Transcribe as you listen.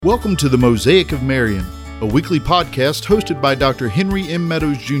Welcome to the Mosaic of Marion, a weekly podcast hosted by Dr. Henry M.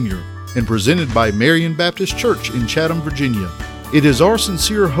 Meadows Jr. and presented by Marion Baptist Church in Chatham, Virginia. It is our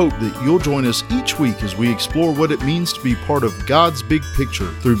sincere hope that you'll join us each week as we explore what it means to be part of God's big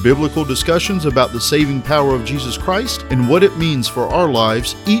picture through biblical discussions about the saving power of Jesus Christ and what it means for our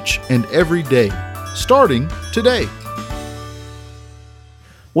lives each and every day, starting today.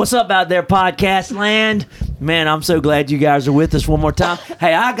 What's up out there, podcast land? Man, I'm so glad you guys are with us one more time.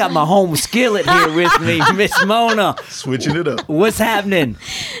 Hey, I got my home skillet here with me, Miss Mona. Switching it up. What's happening?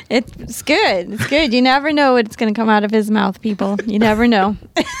 It's good. It's good. You never know what's going to come out of his mouth, people. You never know.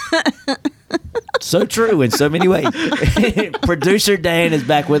 So true in so many ways. Producer Dan is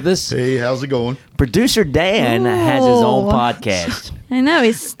back with us. Hey, how's it going? Producer Dan has his own podcast. I know,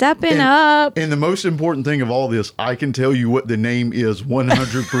 he's stepping up. And the most important thing of all this, I can tell you what the name is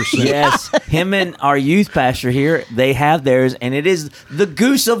 100%. Yes, him and our youth pastor here, they have theirs, and it is the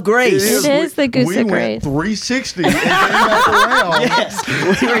Goose of Grace. It is the Goose of We went Grace. 360 and came back around.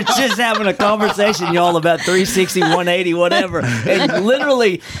 Yes, we were just having a conversation, y'all, about 360, 180, whatever. And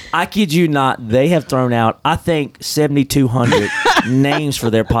literally, I kid you not, they have thrown out, I think, 7,200 names for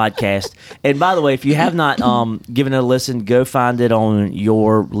their podcast. And by the way, if you have not given it a listen, go find it on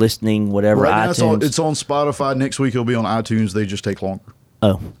your listening, whatever, Right now iTunes. it's on Spotify. Next week it'll be on iTunes. They just take longer.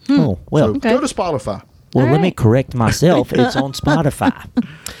 Oh, well. So go to Spotify. Well, All let me right. correct myself. It's on Spotify.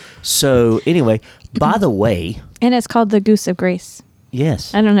 So, anyway, by the way, And it's called the Goose of Grace.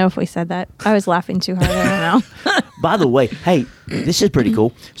 yes. I don't know if we said that. I was laughing too hard. I don't know. By the way, hey, this is pretty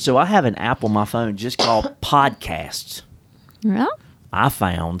cool. So, I have an app on my phone just called Podcasts. Well, I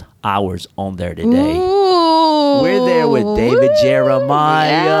found ours on there today. ooh. We're there with David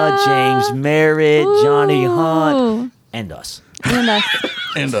Jeremiah, Yeah. James Merritt, Johnny Hunt, Ooh. and us. And us.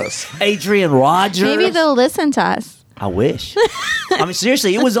 And us. Adrian Rogers. Maybe they'll listen to us. I wish. I mean,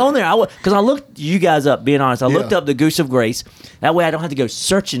 seriously, it was on there. Because I looked you guys up, being honest. I looked Yeah. up the Goose of Grace. That way I don't have to go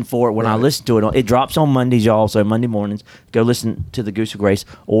searching for it when I Right. listen to it. It drops on Mondays, y'all. So Monday mornings, go listen to the Goose of Grace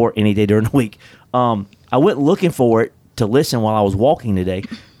or any day during the week. I went looking for it to listen while I was walking today.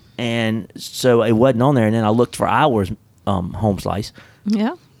 And so it wasn't on there. And then I looked for ours, Home Slice.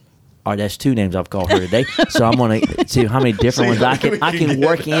 Yeah. All right, that's two names I've called her today. So I'm going to see how many different ones I can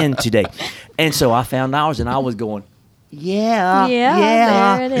work in today. And so I found ours, and I was going, yeah.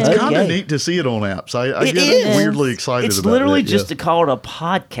 there it is. It's kind of Okay. neat to see it on apps. I It get is. weirdly excited It's about literally it. just called a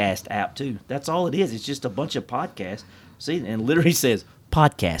podcast app, too. That's all it is. It's just a bunch of podcasts. See, and it literally says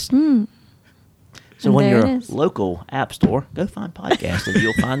podcast. So And when there your it is. local app store, go find podcast and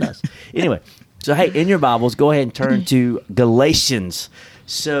you'll find us. Anyway, so hey, in your Bibles, go ahead and turn to Galatians.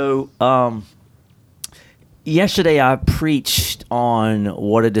 So yesterday I preached on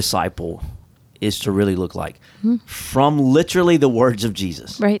what a disciple is to really look like from literally the words of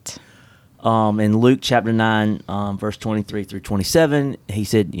Jesus. Right. In Luke chapter 9, verse 23 through 27, he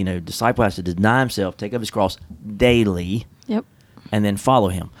said, disciple has to deny himself, take up his cross daily, Yep. and then follow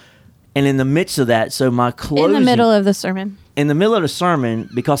him. And in the midst of that, so my closing... In the middle of the sermon. In the middle of the sermon,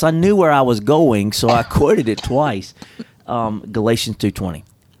 because I knew where I was going, so I quoted it twice, Galatians 2:20.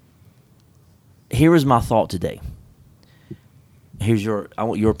 Here is my thought today. I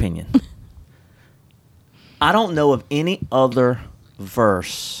want your opinion. I don't know of any other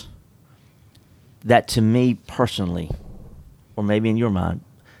verse that to me personally, or maybe in your mind,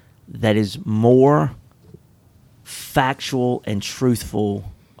 that is more factual and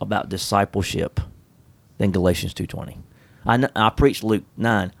truthful about discipleship than Galatians 2:20. I preached Luke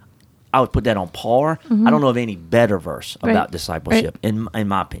 9. I would put that on par. I don't know of any better verse Right. about discipleship, in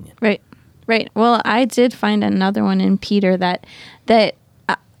my opinion. Right. Right. Well, I did find another one in Peter that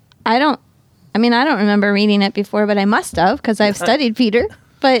I don't remember reading it before, but I must have because I've studied Peter.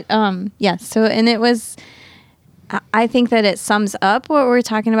 But yeah, so, and it was, I think that it sums up what we're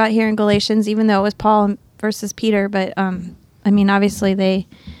talking about here in Galatians, even though it was Paul versus Peter. But obviously they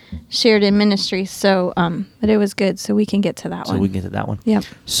shared in ministry, so, but it was good. So we can get to that So one. we can get to that one. Yep.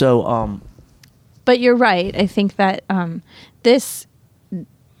 So, But you're right. I think that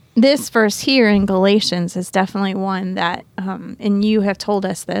this verse here in Galatians is definitely one that, and you have told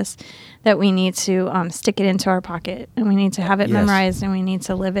us this, that we need to stick it into our pocket, and we need to have it Yes. memorized, and we need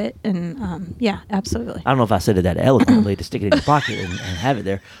to live it. And yeah, absolutely. I don't know if I said it that eloquently to stick it in your pocket and have it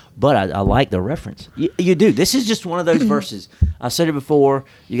there, but I like the reference. You do. This is just one of those verses. I said it before.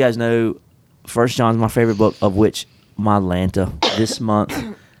 You guys know 1 John's my favorite book, of which my Lanta this month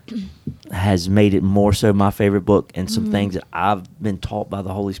has made it more so my favorite book, and some things that I've been taught by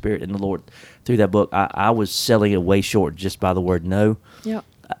the Holy Spirit and the Lord through that book. I was selling it way short just by the word no. Yep.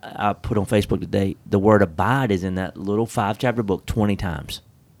 I put on Facebook today, the word abide is in that little 5-chapter book 20 times.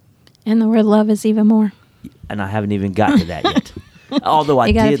 And the word love is even more. And I haven't even gotten to that yet. Although I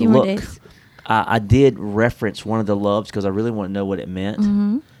You got a did few more look, days. I did reference one of the loves because I really want to know what it meant.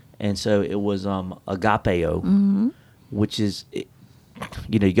 Mm-hmm. And so it was agapeo, which is,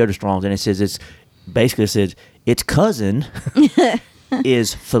 you go to Strong's and it says its cousin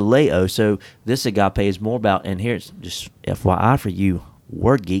is phileo. So this agape is more about, and here's just FYI for you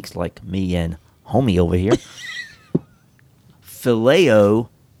word geeks like me and homie over here. Phileo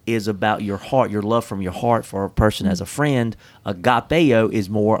is about your heart, your love from your heart for a person as a friend. Agapeo is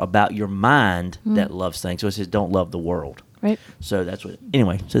more about your mind that loves things. So it says don't love the world. Right. So that's what.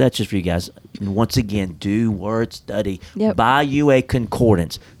 Anyway, so that's just for you guys. And once again, do word study. Yep. Buy you a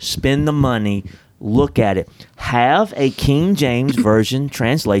concordance. Spend the money. Look at it. Have a King James version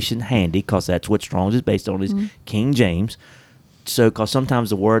translation handy because that's what Strong's is based on is King James. So, because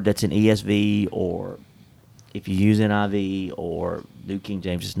sometimes the word that's in ESV or if you use NIV or New King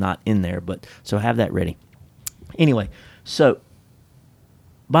James, it's not in there. But so have that ready. Anyway, so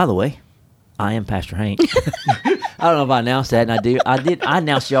by the way, I am Pastor Hank. I don't know if I announced that, and I do. I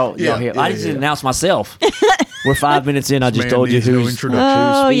announced y'all here. I just didn't announce myself. We're 5 minutes in. I just told you who's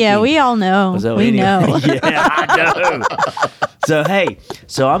Oh, yeah, we all know. So we anyway, know. Yeah, I know.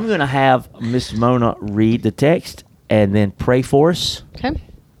 So I'm going to have Miss Mona read the text and then pray for us, Okay.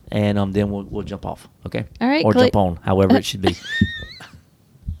 and then we'll jump off, okay? All right, Or jump on, however it should be.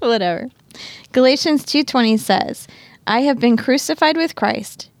 Whatever. Galatians 2:20 says, I have been crucified with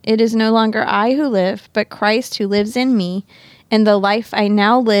Christ. It is no longer I who live, but Christ who lives in me. And the life I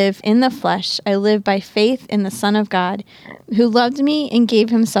now live in the flesh, I live by faith in the Son of God, who loved me and gave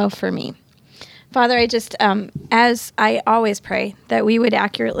himself for me. Father, I just, as I always pray, that we would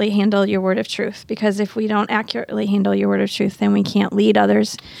accurately handle your word of truth, because if we don't accurately handle your word of truth, then we can't lead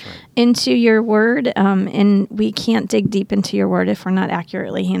others into your word, and we can't dig deep into your word if we're not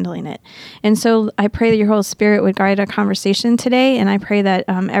accurately handling it. And so I pray that your Holy Spirit would guide our conversation today, and I pray that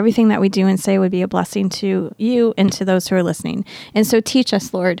everything that we do and say would be a blessing to you and to those who are listening. And so teach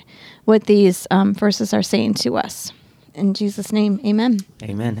us, Lord, what these verses are saying to us. In Jesus' name, amen.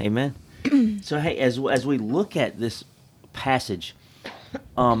 Amen. Amen. So, hey, as we look at this passage,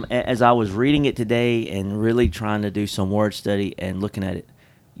 as I was reading it today and really trying to do some word study and looking at it,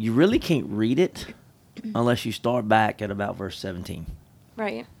 you really can't read it unless you start back at about verse 17.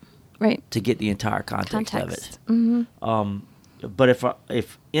 Right. To get the entire context of it. Mm-hmm. But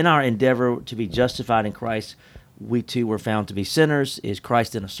if in our endeavor to be justified in Christ, we too were found to be sinners, is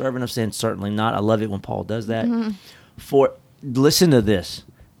Christ then a servant of sin? Certainly not. I love it when Paul does that. Mm-hmm. Listen to this.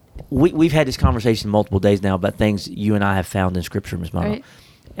 We've had this conversation multiple days now about things you and I have found in Scripture, Ms. Mona. Right.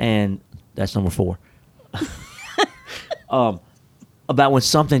 And that's number 4. About when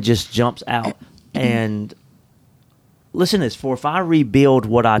something just jumps out. And listen to this. For if I rebuild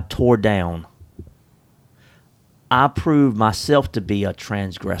what I tore down, I prove myself to be a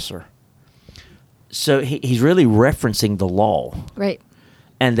transgressor. So he's really referencing the law. Right.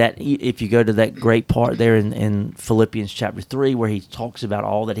 And that if you go to that great part there in Philippians chapter 3 where he talks about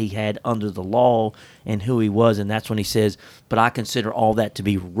all that he had under the law and who he was, and that's when he says, but I consider all that to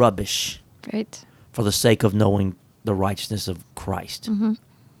be rubbish Right. for the sake of knowing the righteousness of Christ. Mm-hmm.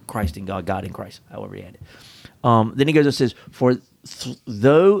 Christ in God, God in Christ, however he had it. Then he goes and says,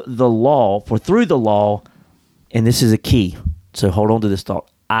 through the law, and this is a key, so hold on to this thought,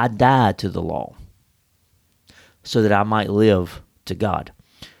 I died to the law so that I might live to God.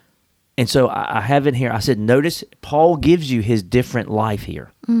 And so I have in here, I said, notice Paul gives you his different life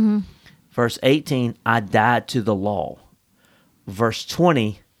here. Mm-hmm. Verse 18, I died to the law. Verse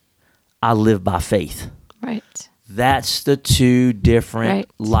 20, I live by faith. Right. That's the two different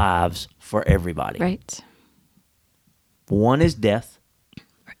lives for everybody. Right. One is death.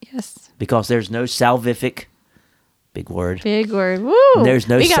 Yes. Because there's no salvific, big word. Big word. Woo! There's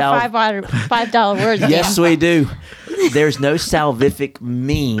no we got $5 words. Yes, we do. There's no salvific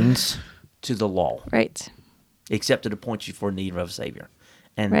means to the law. Right. Except to point you for need of a Savior.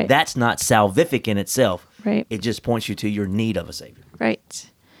 And that's not salvific in itself. Right. It just points you to your need of a Savior. Right.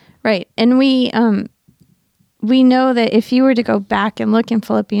 Right. And we know that if you were to go back and look in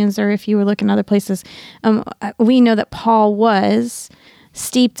Philippians, or if you were looking other places, we know that Paul was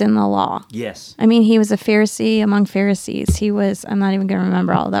steeped in the law. Yes. I mean, he was a Pharisee among Pharisees. He was, I'm not even going to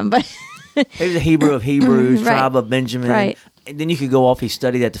remember all of them, but he was a Hebrew of Hebrews, tribe of Benjamin. Right. And then you could go off, he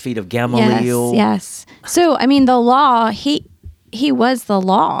studied at the feet of Gamaliel. Yes. So, I mean, the law, he was the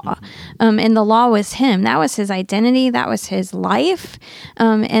law, and the law was him. That was his identity. That was his life.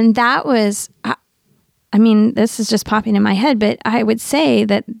 And that was, I mean, this is just popping in my head, but I would say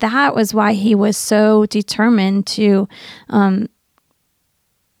that was why he was so determined to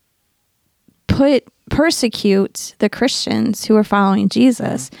persecute the Christians who were following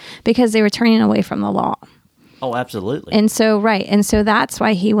Jesus because they were turning away from the law. Oh, absolutely. And so, right. And so that's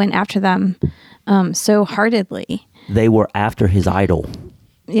why he went after them so heartedly. They were after his idol.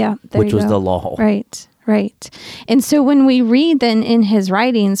 Yeah. Which was the law. Right. Right. And so when we read then in his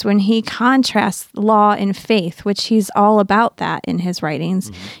writings, when he contrasts law and faith, which he's all about that in his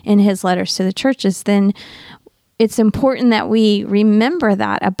writings, in his letters to the churches, then it's important that we remember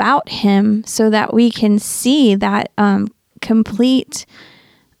that about him so that we can see that complete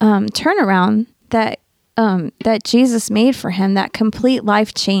turnaround that Jesus made for him, that complete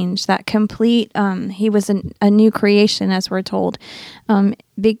life change, that complete, he was a new creation, as we're told. And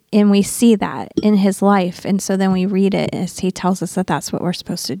we see that in his life. And so then we read it as he tells us that that's what we're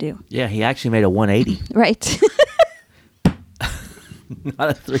supposed to do. Yeah, he actually made a 180. Right. Not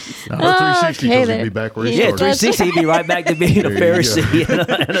a 360. No, 360 okay, because he'd be back where he Yeah, started. 360, he'd be right back to being a There you Pharisee and a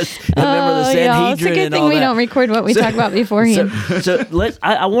member of the Sanhedrin yeah, it's a good and thing all we that. don't record what we talk about beforehand. So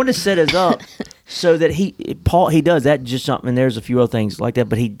I want to set us up so that Paul does that, just something, and there's a few other things like that,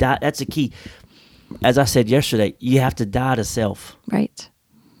 but he died. That's a key. As I said yesterday, you have to die to self. Right.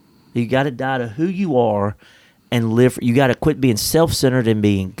 You got to die to who you are and live. You got to quit being self-centered and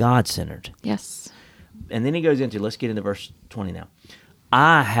being God-centered. Yes. And then he goes into, let's get into verse 20 now.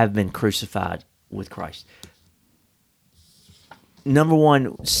 I have been crucified with Christ. Number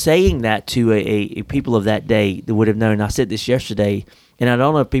one, saying that to a people of that day that would have known, I said this yesterday, and I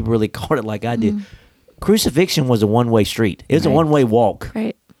don't know if people really caught it like I did. Crucifixion was a one-way street. It was a Right. one-way walk.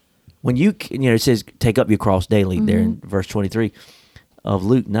 Right. When it says, take up your cross daily there in verse 23 of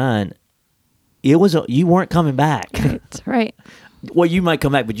Luke 9, you weren't coming back. Right. Right. Well, you might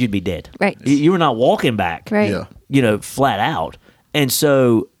come back, but you'd be dead. Right. You were not walking back. Right. Yeah. Flat out. And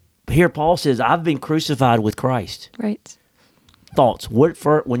so here Paul says, I've been crucified with Christ. Right. Thoughts?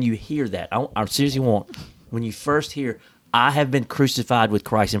 When you hear that, I seriously want, when you first hear, I have been crucified with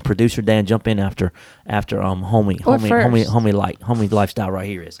Christ, and producer Dan, jump in after homie lifestyle right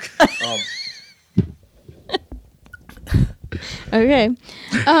here is. Okay.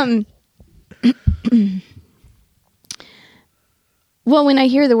 Well, when I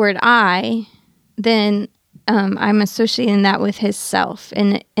hear the word I, then I'm associating that with his self.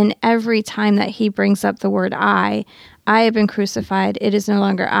 And every time that he brings up the word I have been crucified. It is no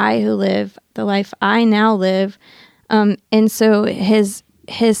longer I who live, the life I now live. And so his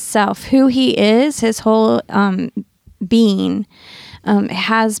self, who he is, his whole being,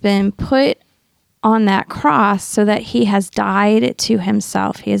 has been put on that cross so that he has died to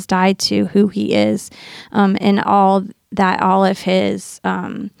himself. He has died to who he is, and all of his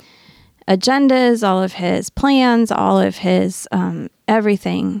agendas, all of his plans, all of his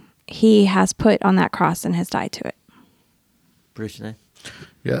everything he has put on that cross and has died to it.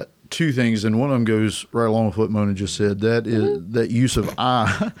 Yeah, two things, and one of them goes right along with what Mona just said. That is that use of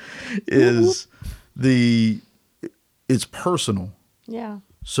I is it's personal. Yeah.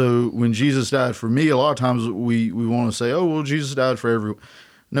 So when Jesus died for me, a lot of times we want to say, oh, well, Jesus died for everyone.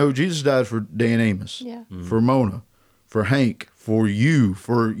 No, Jesus died for Dan Amos, for Mona, for Hank, for you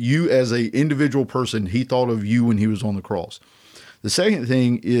as a individual person. He thought of you when he was on the cross. The second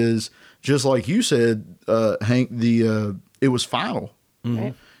thing is, just like you said, Hank, it was final.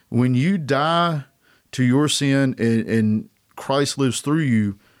 Right. When you die to your sin and Christ lives through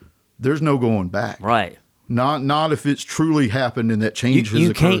you, there's no going back. Right. Not if it's truly happened and that change has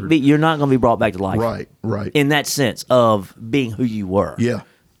You occurred. you're not going to be brought back to life. Right. In that sense of being who you were. Yeah.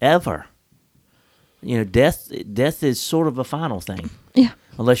 Ever. Death is sort of a final thing. Yeah.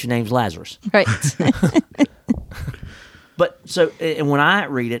 Unless your name's Lazarus. Right. But so, and when I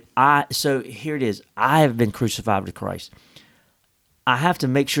read it, so here it is. I have been crucified with Christ. I have to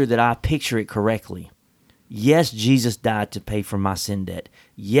make sure that I picture it correctly. Yes, Jesus died to pay for my sin debt.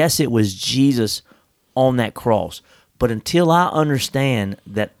 Yes, it was Jesus on that cross. But until I understand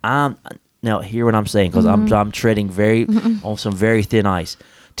that now hear what I'm saying, because I'm treading on some very thin ice.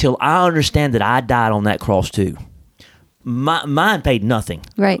 Till I understand that I died on that cross too. Mine paid nothing.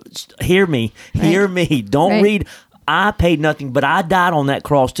 Right. Hear me. Don't Right. read. I paid nothing, but I died on that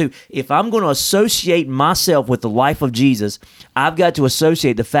cross too. If I'm going to associate myself with the life of Jesus, I've got to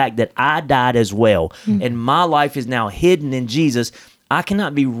associate the fact that I died as well. And my life is now hidden in Jesus. I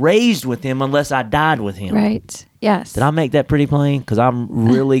cannot be raised with him unless I died with him. Right. Yes. Did I make that pretty plain? Because I'm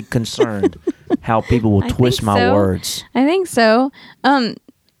really concerned how people will twist think my so. words. I think so.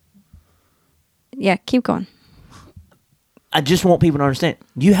 Yeah, keep going. I just want people to understand.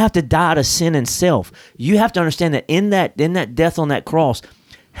 You have to die to sin and self. You have to understand that in that death on that cross,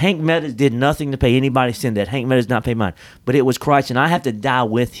 Hank Meadows did nothing to pay anybody's sin debt. Hank Meadows did not pay mine. But it was Christ, and I have to die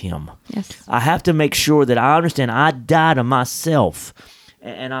with him. Yes. I have to make sure that I understand I die to myself.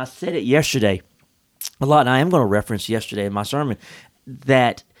 And I said it yesterday a lot, and I am going to reference yesterday in my sermon,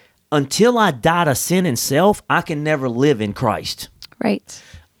 that until I die to sin and self, I can never live in Christ. Right.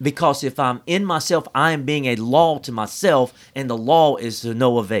 Because if I'm in myself, I am being a law to myself, and the law is to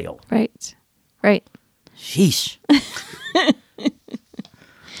no avail. Right. Right. Sheesh.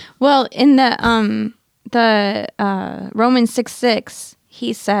 Well, in the Romans 6:6,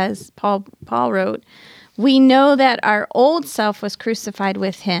 he says, Paul wrote, "We know that our old self was crucified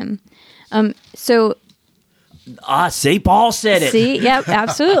with him." So See, Paul said it. see, yep,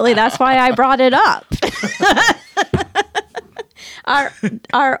 absolutely. That's why I brought it up.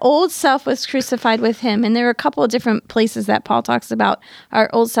 Our old self was crucified with him, and there are a couple of different places that Paul talks about our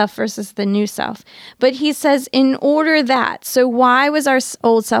old self versus the new self. But he says, in order that, so why was our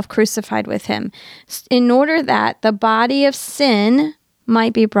old self crucified with him? In order that the body of sin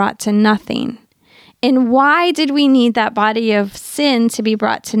might be brought to nothing. And why did we need that body of sin to be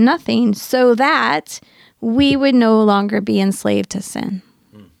brought to nothing? So that we would no longer be enslaved to sin.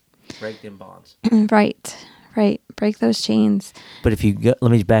 Break them bonds. Right. Break those chains. But if you go,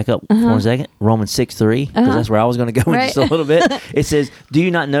 let me back up for 1 second. Romans 6:3, because that's where I was going to go in Right. just a little bit. It says, "Do you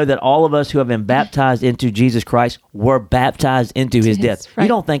not know that all of us who have been baptized into Jesus Christ were baptized into his death?" Right. You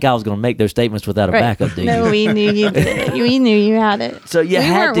don't think I was going to make those statements without a backup, do you? No, we knew you did it. We knew you had it. So you we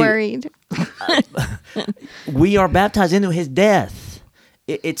had weren't to- worried. We are baptized into his death.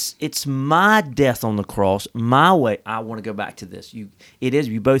 It's my death on the cross, my way. I want to go back to this. You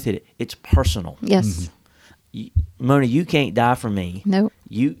both hit it. It's personal. Yes. Mona, you can't die for me. Nope.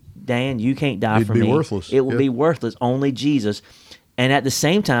 Dan, you can't die It'd for be me. worthless. It will Yep. be worthless. Only Jesus. And at the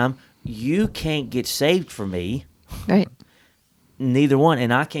same time, you can't get saved for me. Right. Neither one.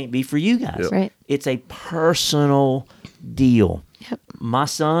 And I can't be for you guys. Yep. Right. It's a personal deal. Yep. My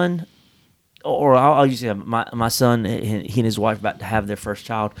son, or I'll use it. My son, he and his wife about to have their first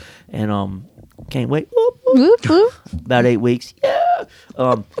child, and can't wait. Whoop, whoop. Whoop, whoop. About 8 weeks. Yeah.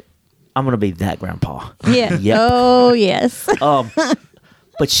 I'm gonna be that grandpa. Yeah. Yep. Oh, yes.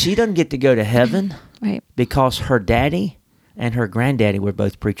 But she doesn't get to go to heaven Right. because her daddy and her granddaddy were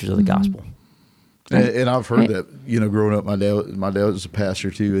both preachers of the gospel. And I've heard Right. that, growing up, my dad was a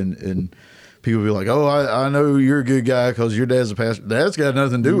pastor too, and people be like, "Oh, I know you're a good guy because your dad's a pastor." That's got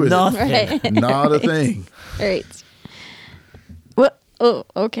nothing to do with Nothing. Right. it. Not a thing. Right. Well, oh,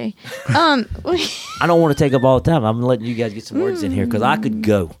 okay. I don't want to take up all the time. I'm letting you guys get some words in here because I could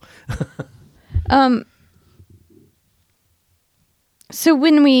go. So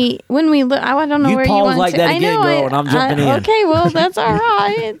when we look, I don't know You where pause you want like to. that I again, know, girl, and I'm jumping in. Okay, well that's all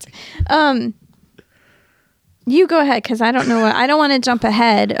right. You go ahead because I don't know I don't want to jump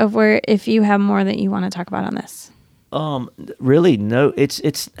ahead of where if you have more that you want to talk about on this. Really, no.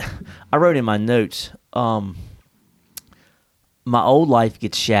 It's. I wrote in my notes. My old life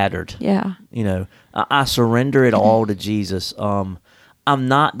gets shattered. Yeah. I surrender it all to Jesus. I'm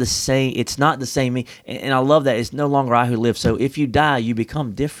not the same. It's not the same me, and I love that. It's no longer I who live. So if you die, you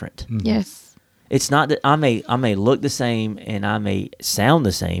become different. Yes. It's not that I may look the same and I may sound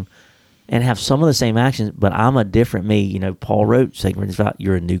the same, and have some of the same actions, but I'm a different me. Paul wrote 2 Corinthians 5,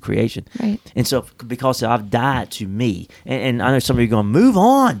 you're a new creation. Right. And so because I've died to me, and I know some of you are going, move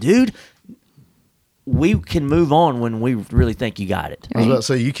on, dude. We can move on when we really think you got it. I was about to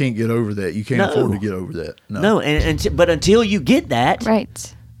say, you can't get over that. You can't No. afford to get over that. No, but until you get that,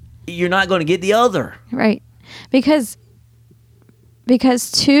 Right. you're not going to get the other. Right. Because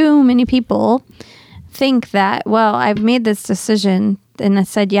too many people think that, well, I've made this decision and I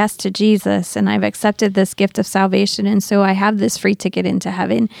said yes to Jesus and I've accepted this gift of salvation, and so I have this free ticket into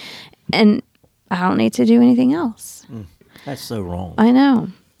heaven and I don't need to do anything else. That's so wrong. I know.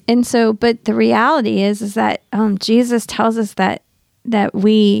 And so, but the reality is that Jesus tells us that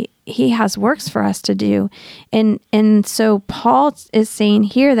he has works for us to do. And so Paul is saying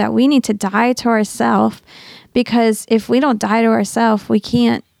here that we need to die to ourselves, because if we don't die to ourselves, we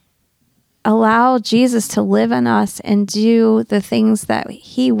can't allow Jesus to live in us and do the things that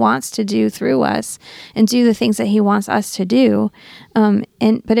he wants to do through us and do the things that he wants us to do.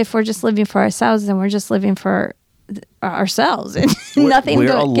 But if we're just living for ourselves, then we're just living for ourselves and nothing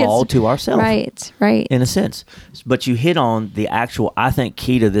We're a gets, law to ourselves. Right. In a sense. But you hit on the actual, I think,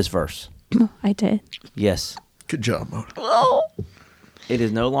 key to this verse. I did. Yes. Good job, Mona. It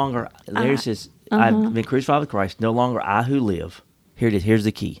is no longer, there's this, I've been crucified with Christ, no longer I who live. Here it is, here's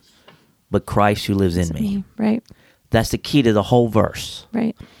the key. But Christ who lives in me. Right. That's the key to the whole verse.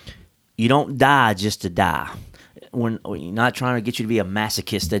 Right. You don't die just to die. when you're not trying to get you to be a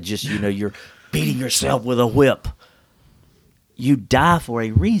masochist that just, you're beating yourself with a whip. You die for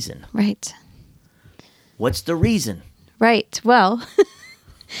a reason. Right. What's the reason? Right. Well,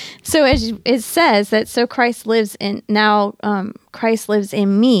 so as it says that, so Christ lives in Christ lives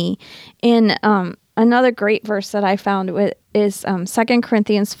in me. And another great verse that I found is 2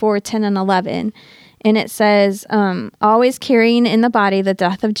 Corinthians 4:10 and 11. And it says, always carrying in the body the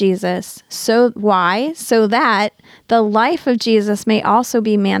death of Jesus. So why? So that the life of Jesus may also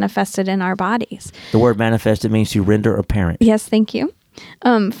be manifested in our bodies. The word manifested means to render apparent. Yes, thank you.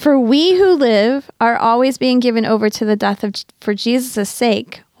 For we who live are always being given over to the death for Jesus'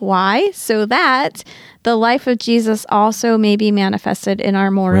 sake. Why? So that the life of Jesus also may be manifested in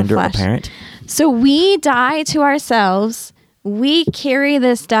our mortal Render flesh. apparent. So we die to ourselves. We carry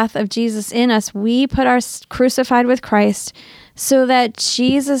this death of Jesus in us. We put our crucified with Christ so that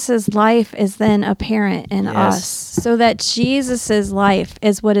Jesus's life is then apparent in us. So that Jesus's life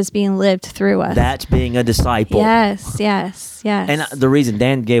is what is being lived through us. That's being a disciple. Yes. And the reason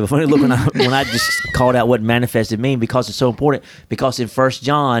Dan gave a funny look when I just called out what manifested mean, because it's so important. Because in 1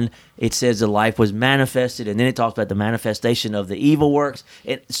 John, it says the life was manifested, and then it talks about the manifestation of the evil works.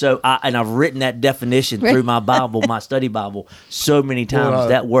 And so, I've written that definition through my Bible, my study Bible, so many times. Well,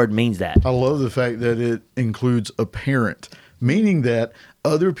 that word means that. I love the fact that it includes apparent, meaning that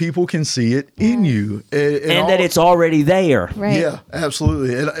other people can see it in you. And that it's already there. Right. Yeah,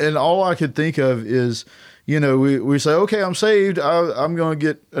 absolutely. And all I could think of is, we say, okay, I'm saved. I'm going to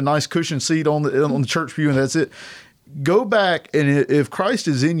get a nice cushioned seat on the church pew, and that's it. Go back, and if Christ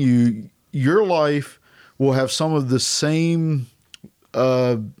is in you, your life will have some of the same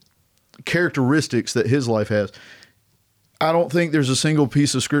characteristics that his life has. I don't think there's a single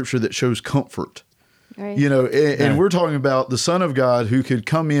piece of scripture that shows comfort. Right. And we're talking about the Son of God who could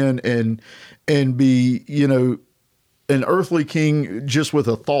come in and be, an earthly king just with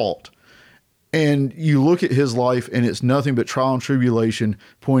a thought. And you look at his life, and it's nothing but trial and tribulation,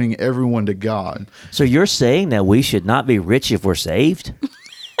 pointing everyone to God. So you're saying that we should not be rich if we're saved?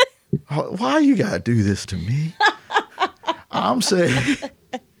 Why you got to do this to me? I'm saying,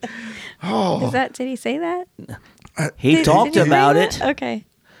 Did he say that? He talked Did he about say it. that? Okay.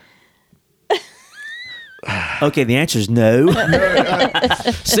 Okay, the answer is no.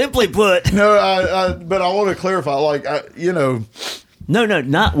 Simply put. no, but I want to clarify, No,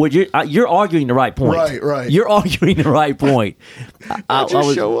 not what you're arguing the right point. Right. You're arguing the right point. I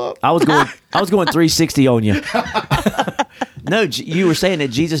was, show up. I was going 360 on you. No, you were saying that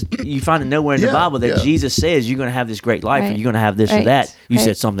Jesus. You find it nowhere in the Bible that Jesus says you're going to have this great life, or you're going to have this or that. You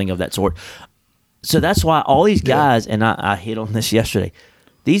said something of that sort. So that's why all these guys, and I hit on this yesterday.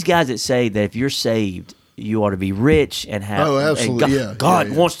 These guys that say that if you're saved, you ought to be rich and have. Oh, absolutely. And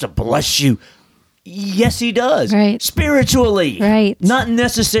God wants to bless you. Yes, he does. Right. Spiritually. Right. Not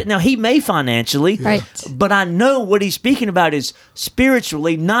necessarily. Now, he may financially. Right. But I know what he's speaking about is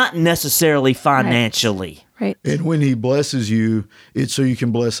spiritually, not necessarily financially. Right. And when he blesses you, it's so you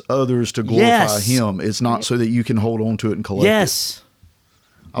can bless others to glorify him. It's not so that you can hold on to it and collect it.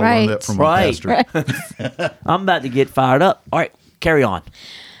 I learned that from my pastor. Right. I'm about to get fired up. All right, carry on.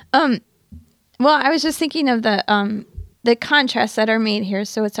 Well, I was just thinking of the contrasts that are made here.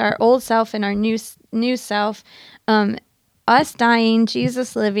 So it's our old self and our new self, us dying,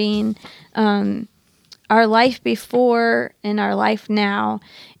 Jesus living, our life before and our life now,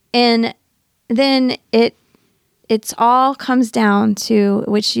 and then it's all comes down to,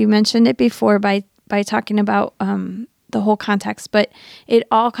 which you mentioned it before by talking about the whole context, but it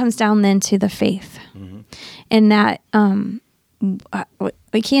all comes down then to the faith, and that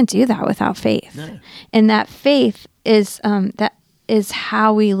we can't do that without faith. No. And that faith is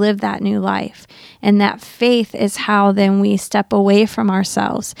how we live that new life. And that faith is how then we step away from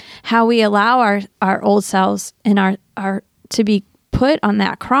ourselves, how we allow our old selves and our to be put on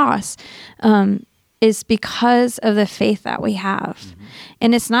that cross, is because of the faith that we have.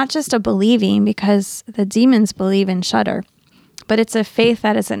 And it's not just a believing, because the demons believe and shudder, but it's a faith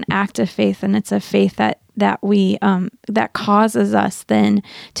that is an active faith, and it's a faith that we that causes us then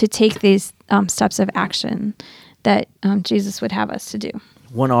to take these steps of action that Jesus would have us to do.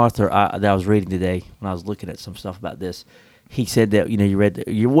 One author that I was reading today, when I was looking at some stuff about this, he said that you read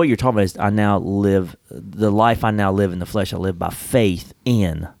what you're talking about is, I now live the life I now live in the flesh. I live by faith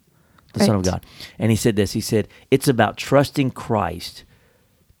in the Son of God. And he said this. He said it's about trusting Christ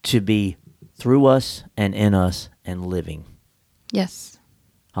to be through us and in us and living. Yes.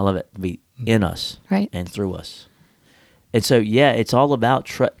 I love it. To be in us and through us. And so, it's all about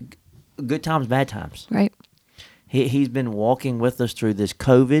good times, bad times. Right. He's been walking with us through this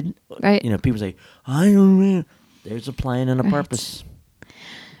COVID. Right. People say, I don't know. there's a plan and a purpose.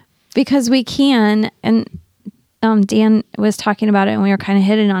 Because we can, and Dan was talking about it and we were kind of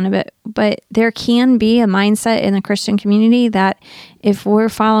hitting on a bit, but there can be a mindset in the Christian community that if we're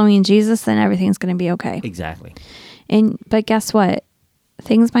following Jesus, then everything's going to be okay. Exactly. But guess what?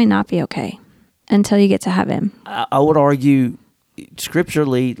 Things might not be okay until you get to heaven. I would argue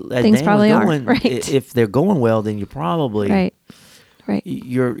scripturally, as Things Dan probably was are, going, right. if they're going well, then you're probably Right.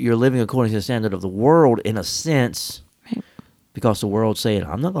 you're living according to the standard of the world in a sense. Right. Because the world's saying,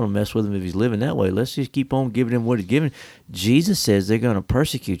 I'm not going to mess with him if he's living that way. Let's just keep on giving him what he's giving. Jesus says they're going to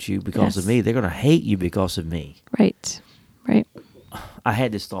persecute you because of me. They're going to hate you because of me. Right. I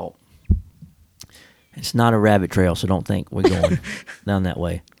had this thought. It's not a rabbit trail, so don't think we're going down that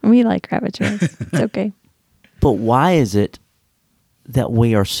way. We like rabbit trails. It's okay. But why is it that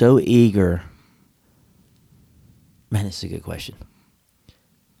we are so eager? Man, this is a good question.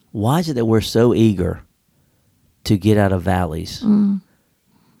 Why is it that we're so eager to get out of valleys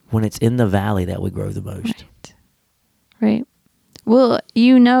when it's in the valley that we grow the most? Right. Well,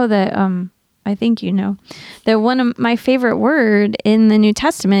 you know that, I think you know, that one of my favorite word in the New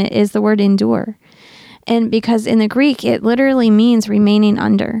Testament is the word endure. And because in the Greek, it literally means remaining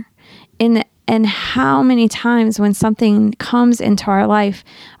under. And how many times when something comes into our life,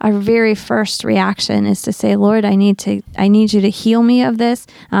 our very first reaction is to say, Lord, I need you to heal me of this.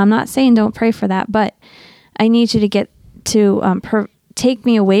 I'm not saying don't pray for that, but I need you to take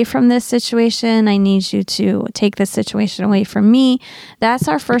me away from this situation. I need you to take this situation away from me. That's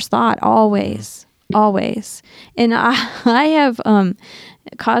our first thought, always. And I have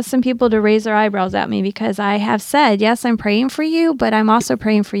caused some people to raise their eyebrows at me because I have said, yes, I'm praying for you, but I'm also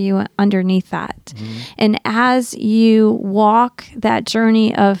praying for you underneath that. And as you walk that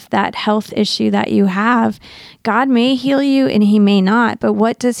journey of that health issue that you have, God may heal you and he may not, but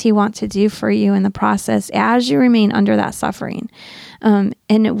what does he want to do for you in the process as you remain under that suffering? And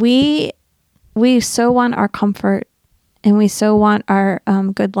we so want our comfort and we so want our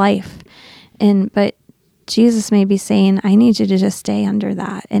good life. But Jesus may be saying, I need you to just stay under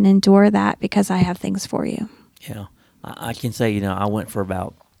that and endure that because I have things for you. Yeah. I can say, I went for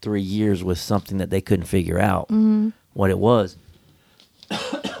about 3 years with something that they couldn't figure out what it was.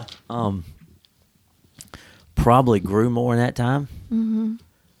 Probably grew more in that time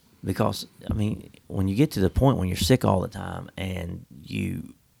because, when you get to the point when you're sick all the time and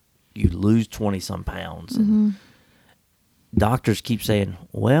you lose 20-some pounds, and doctors keep saying,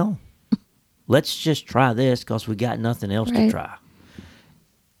 well, let's just try this because we got nothing else to try.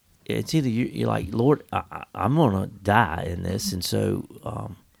 It's either you're like, Lord, I'm going to die in this, and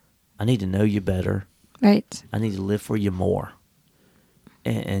so I need to know you better. Right. I need to live for you more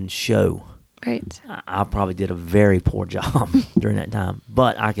and show. Right. I probably did a very poor job during that time,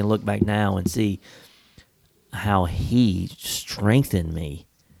 but I can look back now and see how he strengthened me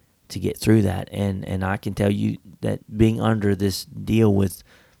to get through that. And I can tell you that being under this deal with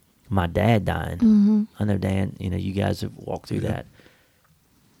my dad dying, I know, Dan, you guys have walked through that.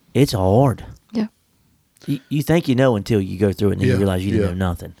 It's hard. Yeah. You think you know until you go through it and then you realize you didn't know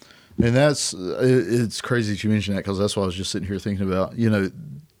nothing. And it's crazy that you mentioned that because that's what I was just sitting here thinking about.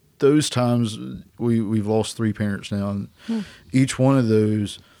 Those times we've lost 3 parents now, and each one of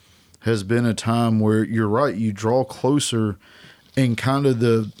those has been a time where you're right, you draw closer and kind of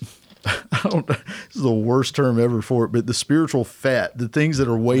this is the worst term ever for it, but the spiritual fat, the things that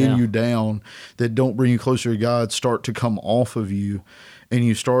are weighing you down that don't bring you closer to God start to come off of you, and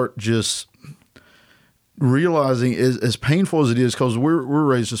you start just realizing, as painful as it is, because we're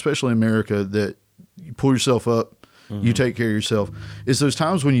raised, especially in America, that you pull yourself up, you take care of yourself. It's those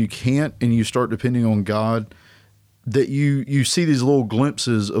times when you can't and you start depending on God that you see these little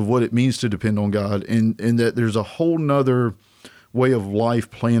glimpses of what it means to depend on God, and that there's a whole nother way of life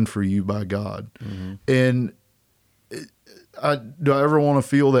planned for you by God. And do I ever want to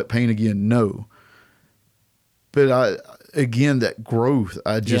feel that pain again? No. But that growth,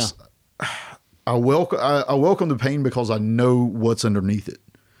 I welcome the pain because I know what's underneath it.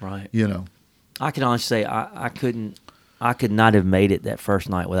 Right. Mm-hmm. I can honestly say I could not have made it that first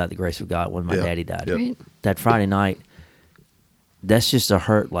night without the grace of God when my daddy died. Yep. Right. That Friday night, that's just a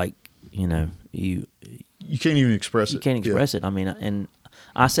hurt like, you can't even express it. You can't express it. And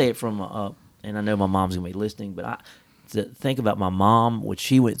I say it from, and I know my mom's going to be listening, but to think about my mom, what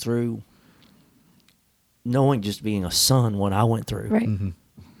she went through, knowing just being a son, what I went through. Right.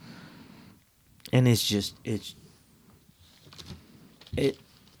 And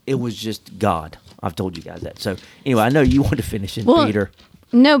it was just God. I've told you guys that. So anyway, I know you want to finish in Peter.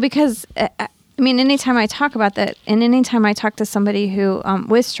 No, because anytime I talk about that, and anytime I talk to somebody who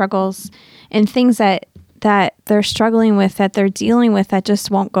with struggles and things that that they're struggling with, that they're dealing with, that just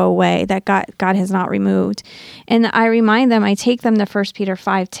won't go away, that God has not removed. And I remind them, I take them to 1 Peter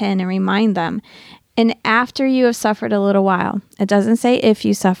 5:10 and remind them, and after you have suffered a little while, it doesn't say if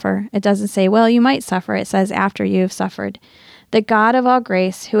you suffer. It doesn't say, well, you might suffer. It says after you have suffered. The God of all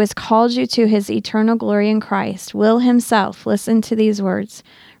grace, who has called you to his eternal glory in Christ, will himself, listen to these words,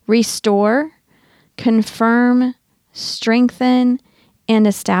 restore, confirm, strengthen, and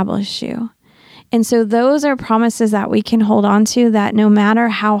establish you. And so those are promises that we can hold on to, that no matter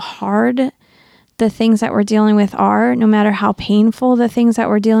how hard the things that we're dealing with are, no matter how painful the things that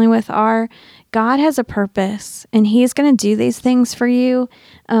we're dealing with are, God has a purpose, and he's going to do these things for you.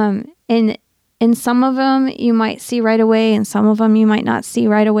 And some of them you might see right away, and some of them you might not see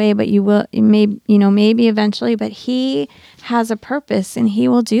right away, but maybe eventually. But he has a purpose, and he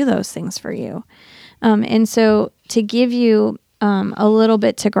will do those things for you. And so to give you a little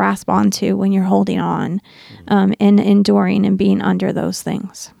bit to grasp onto when you're holding on, and enduring and being under those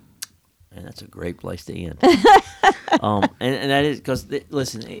things. And that's a great place to end. And that is because,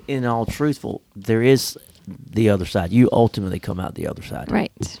 listen, in all truthful, there is the other side. You ultimately come out the other side.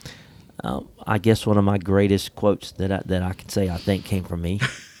 Right. I guess one of my greatest quotes that I can say I think came from me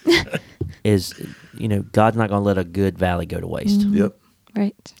is, God's not going to let a good valley go to waste. Mm-hmm. Yep.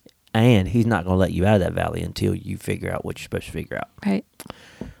 Right. And he's not going to let you out of that valley until you figure out what you're supposed to figure out. Right.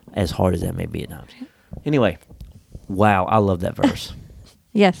 As hard as that may be at times. Anyway, wow, I love that verse.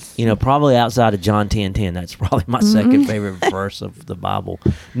 Yes. Probably outside of John 10:10, that's probably my second favorite verse of the Bible.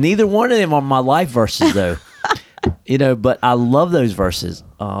 Neither one of them are my life verses, though. But I love those verses.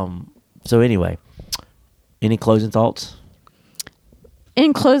 So anyway, any closing thoughts?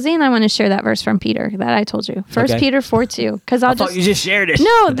 In closing, I want to share that verse from Peter that I told you. 1 Peter 4:2. Because I thought you just shared it.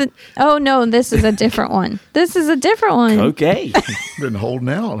 No, this is a different one. This is a different one. Okay. Been holding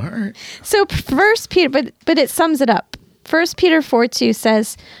out. All right. So 1 Peter, but it sums it up. 1 Peter 4:2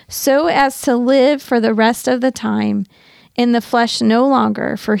 says, so as to live for the rest of the time in the flesh no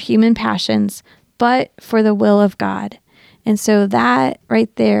longer for human passions, but for the will of God. And so that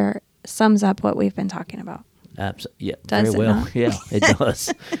right there sums up what we've been talking about. Absolutely. Yeah, does very well. Not? Yeah, it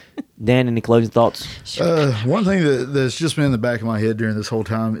does. Dan, any closing thoughts? One thing that's just been in the back of my head during this whole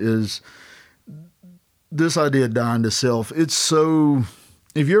time is this idea of dying to self. It's so,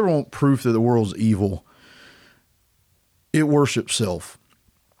 if you ever want proof that the world's evil, it worships self.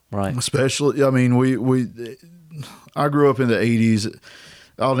 Right. Especially, I grew up in the 80s.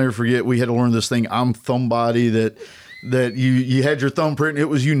 I'll never forget, we had to learn this thing, I'm somebody, that you had your thumbprint, it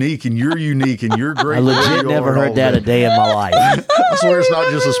was unique, and you're unique, and you're great. I legit never heard that a day in my life. I swear it's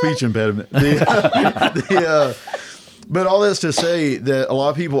not just a speech impediment. But all that's to say that a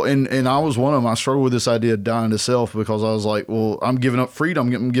lot of people, and I was one of them, I struggled with this idea of dying to self because I was like, well, I'm giving up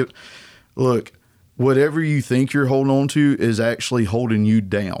freedom. Look, whatever you think you're holding on to is actually holding you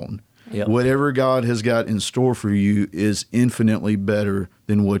down. Yep. Whatever God has got in store for you is infinitely better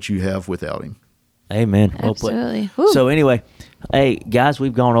than what you have without him. Amen. Well Absolutely. put. So anyway, hey guys,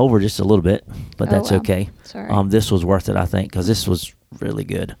 we've gone over just a little bit, but that's wow. okay. Sorry. This was worth it, I think, because this was really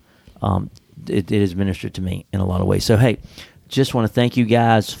good. It has ministered to me in a lot of ways. So hey, just want to thank you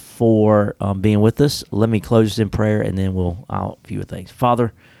guys for being with us. Let me close in prayer, and then I'll a few things.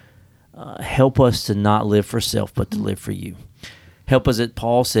 Father, help us to not live for self, but to live for you. Help us, as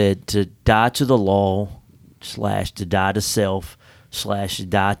Paul said, to die to the law / to die to self /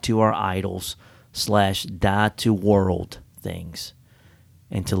 die to our idols / die to world things,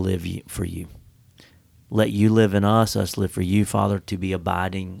 and to live for you. Let you live in us live for you, Father, to be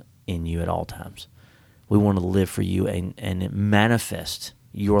abiding in you at all times. We want to live for you and manifest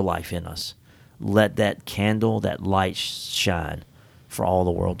your life in us. Let that candle, that light shine for all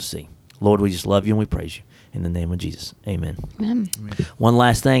the world to see. Lord, we just love you and we praise you. In the name of Jesus. Amen. Amen. One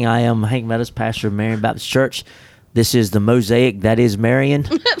last thing. I am Hank Meadows, pastor of Marion Baptist Church. This is the Mosaic. That is Marion.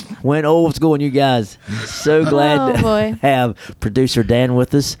 What's going, you guys? So glad to have producer Dan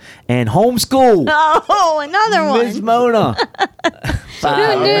with us. And homeschool. Oh, another one. Miss Mona.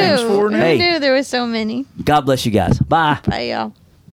 Who knew? Hey, Who knew there was so many? God bless you guys. Bye. Bye, y'all.